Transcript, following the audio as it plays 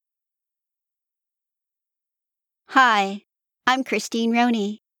Hi, I'm Christine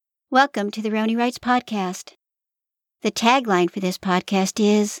Roney. Welcome to the Roney Writes Podcast. The tagline for this podcast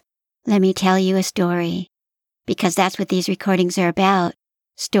is, "Let me tell you a story," because that's what these recordings are about,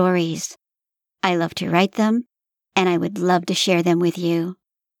 stories. I love to write them, and I would love to share them with you.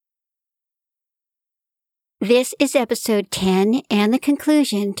 This is episode 10 and the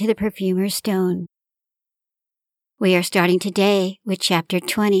conclusion to the Perfumer's Stone. We are starting today with chapter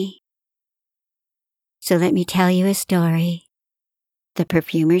 20. So let me tell you a story. The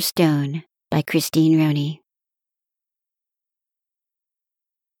Perfumer's Stone by Christine Roney.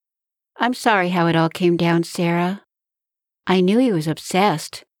 I'm sorry how it all came down, Sarah. I knew he was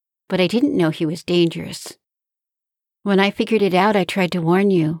obsessed, but I didn't know he was dangerous. When I figured it out, I tried to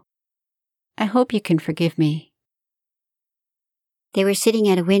warn you. I hope you can forgive me. They were sitting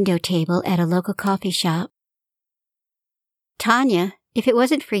at a window table at a local coffee shop. Tanya, if it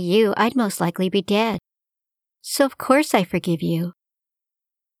wasn't for you, I'd most likely be dead. So of course I forgive you.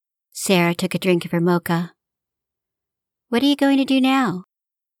 Sarah took a drink of her mocha. What are you going to do now?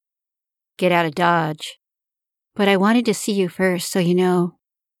 Get out of Dodge. But I wanted to see you first, so you know,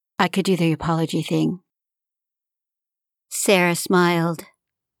 I could do the apology thing. Sarah smiled.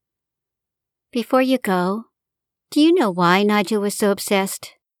 Before you go, do you know why Nigel was so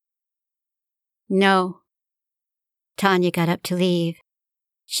obsessed? No. Tanya got up to leave.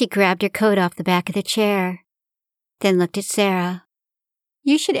 She grabbed her coat off the back of the chair, then looked at Sarah.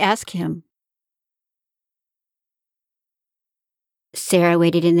 You should ask him. Sarah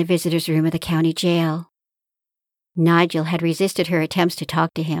waited in the visitor's room of the county jail. Nigel had resisted her attempts to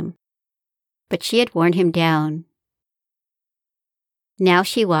talk to him, but she had worn him down. Now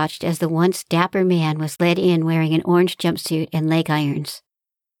she watched as the once dapper man was led in wearing an orange jumpsuit and leg irons.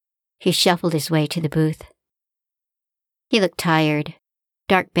 He shuffled his way to the booth. He looked tired,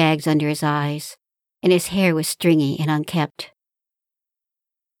 dark bags under his eyes, and his hair was stringy and unkempt.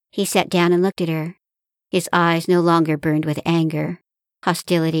 He sat down and looked at her. His eyes no longer burned with anger,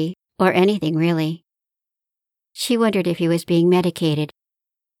 hostility, or anything really. She wondered if he was being medicated.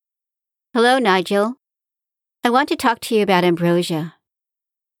 Hello, Nigel. I want to talk to you about Ambrosia.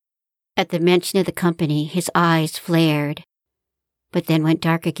 At the mention of the company, his eyes flared, but then went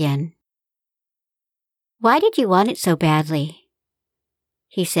dark again. Why did you want it so badly?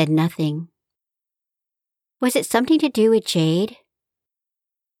 He said nothing. Was it something to do with Jade?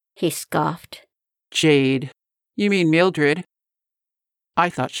 He scoffed. Jade? You mean Mildred?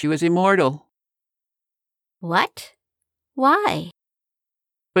 I thought she was immortal. What? Why?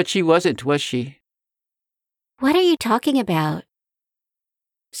 But she wasn't, was she? What are you talking about?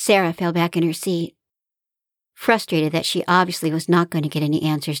 Sarah fell back in her seat, frustrated that she obviously was not going to get any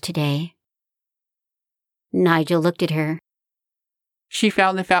answers today. Nigel looked at her. She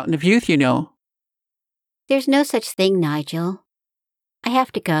found the fountain of youth, you know. There's no such thing, Nigel. I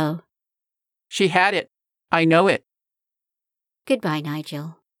have to go. She had it. I know it. Goodbye,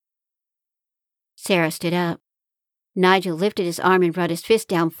 Nigel. Sarah stood up. Nigel lifted his arm and brought his fist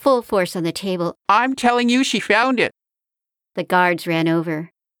down full force on the table. I'm telling you, she found it. The guards ran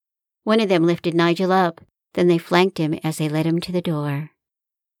over. One of them lifted Nigel up. Then they flanked him as they led him to the door.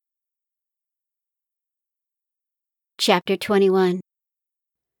 Chapter 21.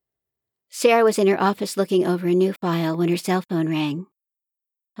 Sarah was in her office looking over a new file when her cell phone rang.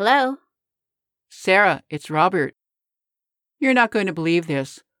 Hello? Sarah, it's Robert. You're not going to believe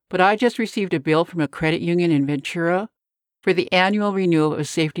this, but I just received a bill from a credit union in Ventura for the annual renewal of a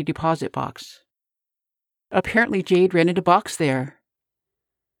safety deposit box. Apparently Jade rented a box there.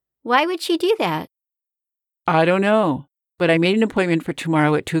 Why would she do that? I don't know, but I made an appointment for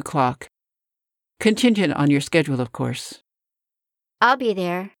tomorrow at 2 o'clock. Contingent on your schedule, of course. I'll be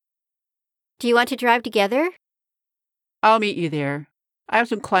there. Do you want to drive together? I'll meet you there. I have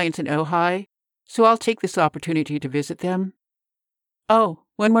some clients in Ojai, so I'll take this opportunity to visit them. Oh,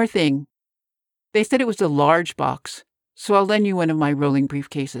 one more thing. They said it was a large box, so I'll lend you one of my rolling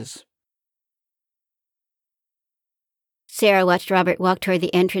briefcases. Sarah watched Robert walk toward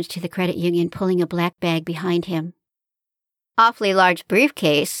the entrance to the credit union, pulling a black bag behind him. Awfully large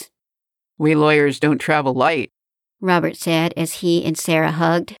briefcase. We lawyers don't travel light, Robert said as he and Sarah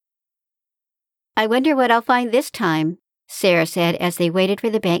hugged. I wonder what I'll find this time, Sarah said as they waited for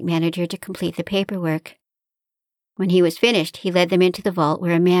the bank manager to complete the paperwork. When he was finished, he led them into the vault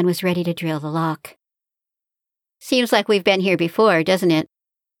where a man was ready to drill the lock. Seems like we've been here before, doesn't it?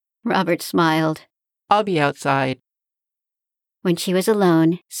 Robert smiled. I'll be outside. When she was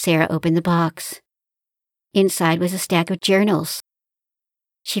alone, Sarah opened the box. Inside was a stack of journals.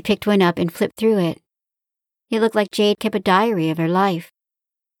 She picked one up and flipped through it. It looked like Jade kept a diary of her life.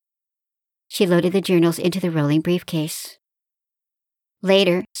 She loaded the journals into the rolling briefcase.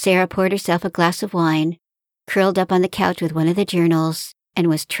 Later, Sara poured herself a glass of wine, curled up on the couch with one of the journals, and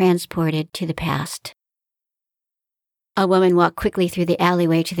was transported to the past. A woman walked quickly through the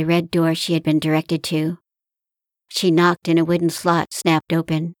alleyway to the red door she had been directed to. She knocked and a wooden slot snapped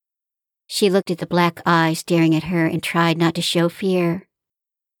open. She looked at the black eyes staring at her and tried not to show fear.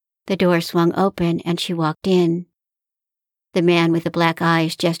 The door swung open and she walked in. The man with the black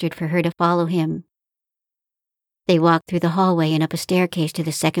eyes gestured for her to follow him. They walked through the hallway and up a staircase to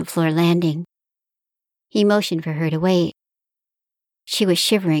the second-floor landing. He motioned for her to wait. She was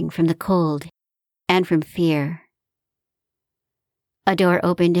shivering from the cold and from fear. A door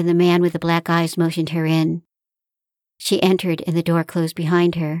opened and the man with the black eyes motioned her in. She entered and the door closed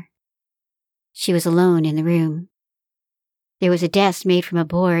behind her. She was alone in the room. There was a desk made from a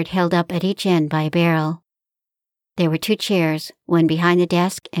board held up at each end by a barrel. There were 2 chairs, one behind the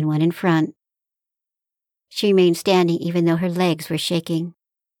desk and one in front. She remained standing even though her legs were shaking.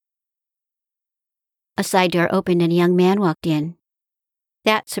 A side door opened and a young man walked in.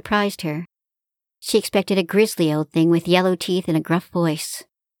 That surprised her. She expected a grisly old thing with yellow teeth and a gruff voice.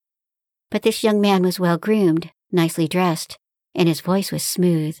 But this young man was well-groomed, nicely dressed, and his voice was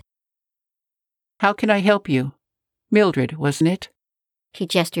smooth. "How can I help you? Mildred, wasn't it?" He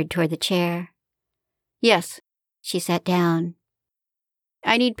gestured toward the chair. "Yes." She sat down.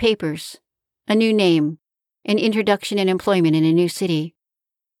 "I need papers, a new name, an introduction and employment in a new city.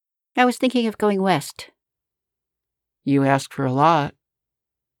 I was thinking of going west." "You ask for a lot."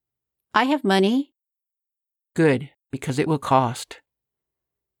 "I have money." "Good, because it will cost."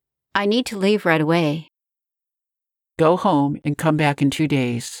 "I need to leave right away." "Go home and come back in 2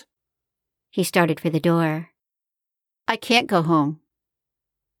 days." He started for the door. "I can't go home."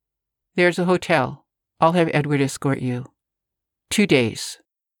 "There's a hotel. I'll have Edward escort you. 2 days."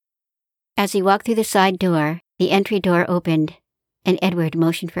 As he walked through the side door, the entry door opened, and Edward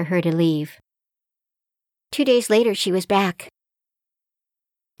motioned for her to leave. 2 days later, she was back.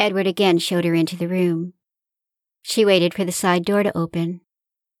 Edward again showed her into the room. She waited for the side door to open.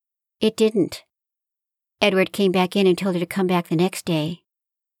 It didn't. Edward came back in and told her to come back the next day.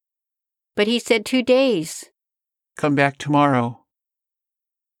 "But he said 2 days." "Come back tomorrow."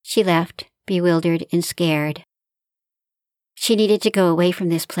 She left, bewildered and scared. She needed to go away from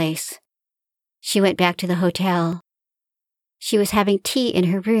this place. She went back to the hotel. She was having tea in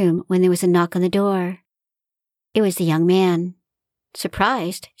her room when there was a knock on the door. It was the young man.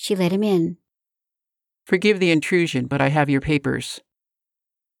 Surprised, she let him in. "Forgive the intrusion, but I have your papers."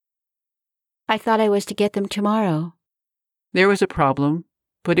 "I thought I was to get them tomorrow." "There was a problem,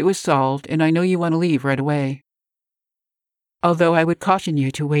 but it was solved, and I know you want to leave right away. Although I would caution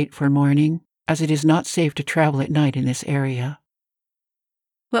you to wait for morning, as it is not safe to travel at night in this area."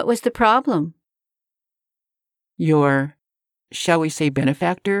 "What was the problem?" "Your, shall we say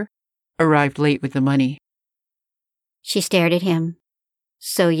benefactor, arrived late with the money." She stared at him.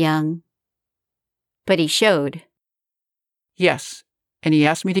 So young. But he showed. "Yes, and he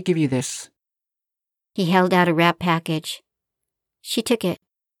asked me to give you this." He held out a wrapped package. She took it.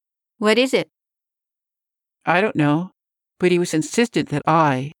 "What is it?" "I don't know, but he was insistent that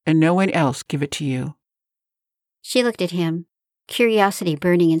I and no one else give it to you." She looked at him, curiosity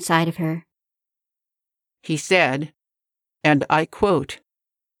burning inside of her. He said, and I quote,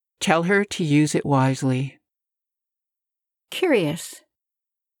 "Tell her to use it wisely." Curious.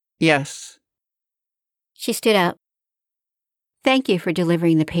 "Yes." She stood up. "Thank you for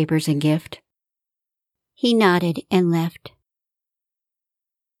delivering the papers and gift." He nodded and left.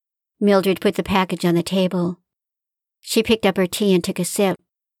 Mildred put the package on the table. She picked up her tea and took a sip.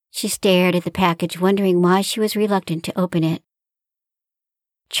 She stared at the package, wondering why she was reluctant to open it.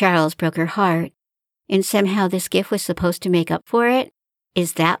 Charles broke her heart, and somehow this gift was supposed to make up for it?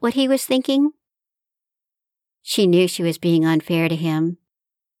 Is that what he was thinking? She knew she was being unfair to him.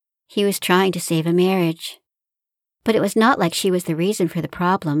 He was trying to save a marriage. But it was not like she was the reason for the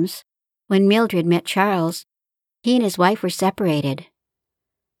problems. When Mildred met Charles, he and his wife were separated.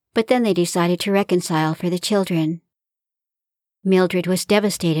 But then they decided to reconcile for the children. Mildred was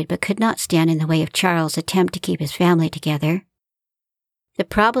devastated but could not stand in the way of Charles' attempt to keep his family together. The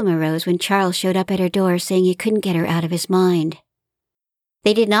problem arose when Charles showed up at her door saying he couldn't get her out of his mind.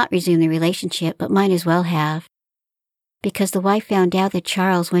 They did not resume the relationship, but might as well have. Because the wife found out that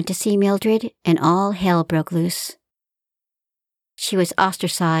Charles went to see Mildred, and all hell broke loose. She was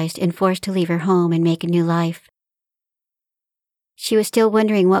ostracized and forced to leave her home and make a new life. She was still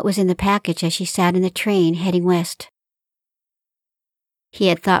wondering what was in the package as she sat in the train heading west. He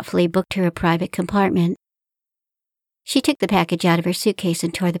had thoughtfully booked her a private compartment. She took the package out of her suitcase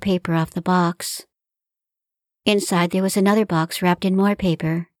and tore the paper off the box. Inside there was another box wrapped in more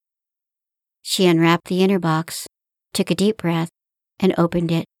paper. She unwrapped the inner box, took a deep breath, and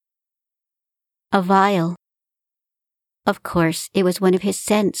opened it. A vial. Of course, it was one of his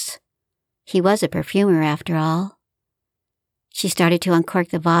scents. He was a perfumer, after all. She started to uncork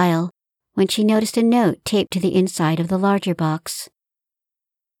the vial when she noticed a note taped to the inside of the larger box.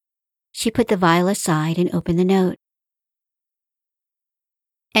 She put the vial aside and opened the note.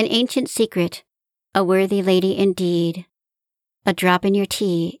 An ancient secret, a worthy lady indeed. A drop in your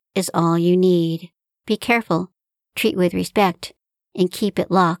tea is all you need. Be careful, treat with respect, and keep it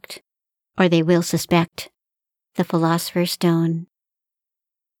locked, or they will suspect. The Philosopher's Stone.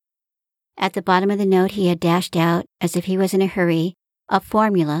 At the bottom of the note he had dashed out, as if he was in a hurry, a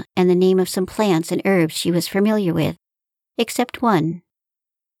formula and the name of some plants and herbs she was familiar with, except one.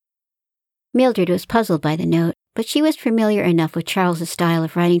 Mildred was puzzled by the note, but she was familiar enough with Charles's style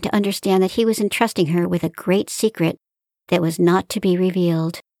of writing to understand that he was entrusting her with a great secret that was not to be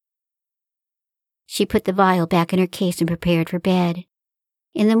revealed. She put the vial back in her case and prepared for bed.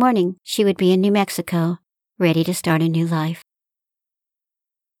 In the morning, she would be in New Mexico, ready to start a new life.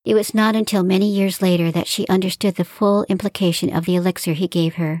 It was not until many years later that she understood the full implication of the elixir he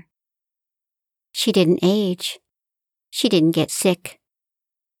gave her. She didn't age. She didn't get sick.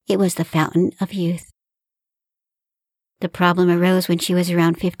 It was the fountain of youth. The problem arose when she was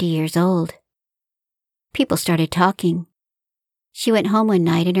around 50 years old. People started talking. She went home one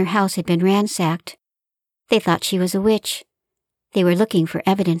night and her house had been ransacked. They thought she was a witch. They were looking for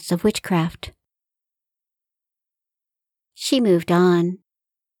evidence of witchcraft. She moved on.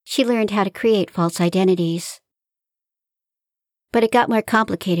 She learned how to create false identities. But it got more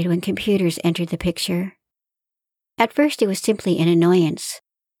complicated when computers entered the picture. At first it was simply an annoyance,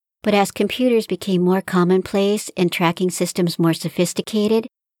 but as computers became more commonplace and tracking systems more sophisticated,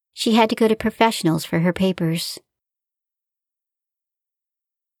 she had to go to professionals for her papers.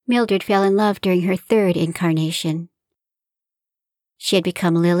 Mildred fell in love during her third incarnation. She had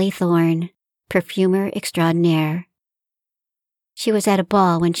become Lily Thorne, perfumer extraordinaire. She was at a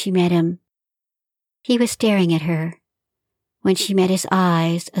ball when she met him. He was staring at her. When she met his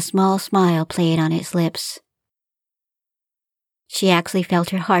eyes, a small smile played on his lips. She actually felt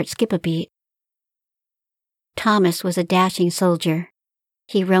her heart skip a beat. Thomas was a dashing soldier.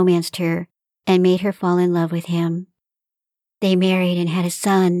 He romanced her and made her fall in love with him. They married and had a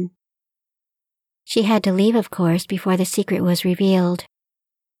son. She had to leave, of course, before the secret was revealed.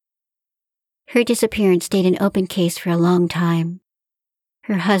 Her disappearance stayed an open case for a long time.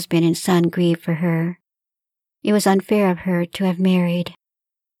 Her husband and son grieved for her. It was unfair of her to have married.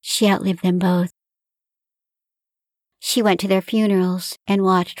 She outlived them both. She went to their funerals and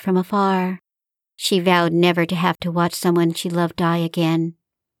watched from afar. She vowed never to have to watch someone she loved die again.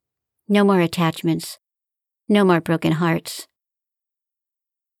 No more attachments. No more broken hearts.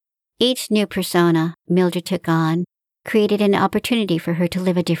 Each new persona Mildred took on created an opportunity for her to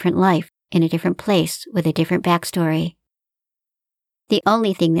live a different life in a different place with a different backstory. The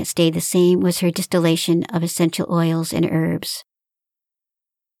only thing that stayed the same was her distillation of essential oils and herbs.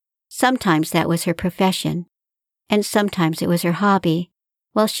 Sometimes that was her profession, and sometimes it was her hobby,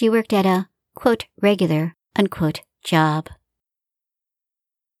 while she worked at a, quote, regular, unquote, job.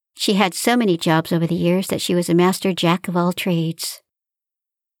 She had so many jobs over the years that she was a master jack of all trades.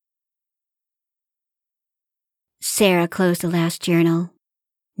 Sara closed the last journal.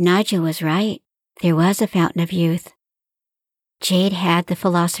 Nigel was right. There was a fountain of youth. Jade had the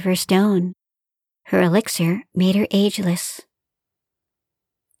Philosopher's Stone. Her elixir made her ageless.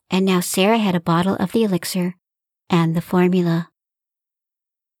 And now Sara had a bottle of the elixir and the formula.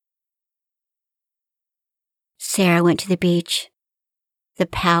 Sara went to the beach. The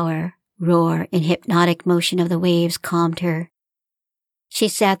power, roar, and hypnotic motion of the waves calmed her. She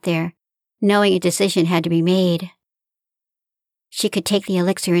sat there, knowing a decision had to be made. She could take the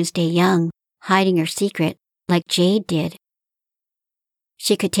elixir and stay young, hiding her secret, like Jade did.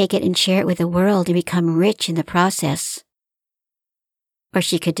 She could take it and share it with the world and become rich in the process. Or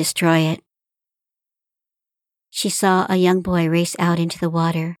she could destroy it. She saw a young boy race out into the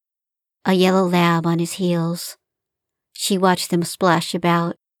water, a yellow lab on his heels. She watched them splash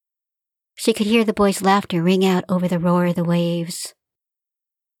about. She could hear the boy's laughter ring out over the roar of the waves.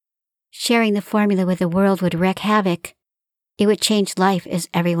 Sharing the formula with the world would wreak havoc. It would change life as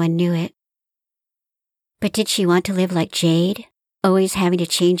everyone knew it. But did she want to live like Jade, always having to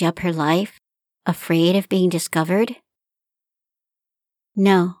change up her life, afraid of being discovered?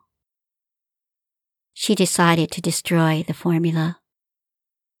 No. She decided to destroy the formula.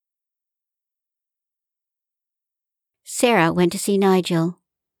 Sara went to see Nigel.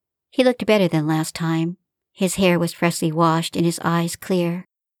 He looked better than last time. His hair was freshly washed and his eyes clear.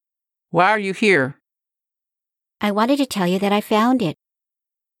 Why are you here? I wanted to tell you that I found it.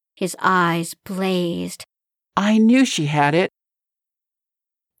 His eyes blazed. I knew she had it.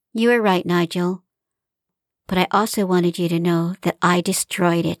 You were right, Nigel. But I also wanted you to know that I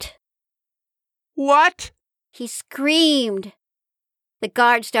destroyed it. What? He screamed. The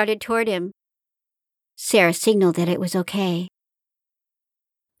guard started toward him. Sara signaled that it was okay.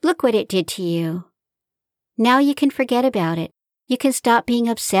 Look what it did to you. Now you can forget about it. You can stop being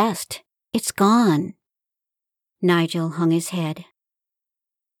obsessed. It's gone. Nigel hung his head.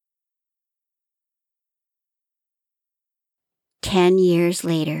 10 years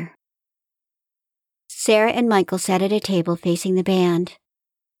later. Sara and Michael sat at a table facing the band.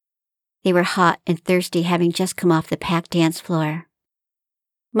 They were hot and thirsty, having just come off the packed dance floor.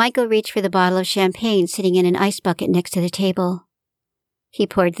 Michael reached for the bottle of champagne sitting in an ice bucket next to the table. He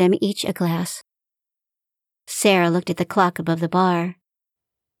poured them each a glass. Sara looked at the clock above the bar.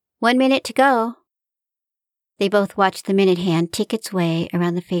 1 minute to go. They both watched the minute hand tick its way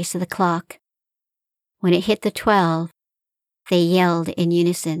around the face of the clock. When it hit the 12, they yelled in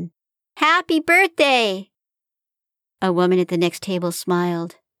unison, "Happy birthday!" A woman at the next table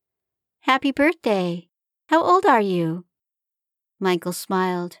smiled. "Happy birthday. How old are you?" Michael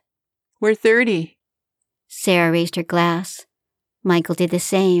smiled. We're 30. Sara raised her glass. Michael did the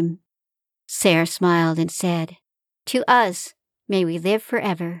same. Sara smiled and said, "To us, may we live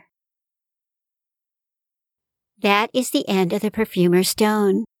forever." That is the end of The Perfumer's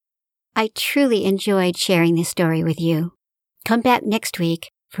Stone. I truly enjoyed sharing this story with you. Come back next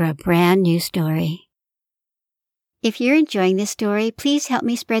week for a brand new story. If you're enjoying this story, please help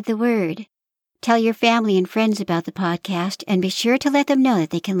me spread the word. Tell your family and friends about the podcast and be sure to let them know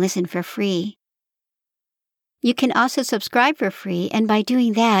that they can listen for free. You can also subscribe for free, and by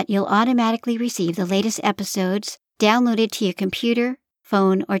doing that, you'll automatically receive the latest episodes downloaded to your computer,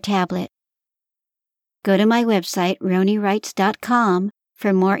 phone, or tablet. Go to my website, ronywrites.com,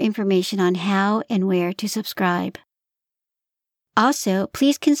 for more information on how and where to subscribe. Also,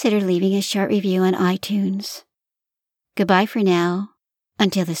 please consider leaving a short review on iTunes. Goodbye for now,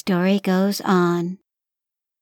 until the story goes on.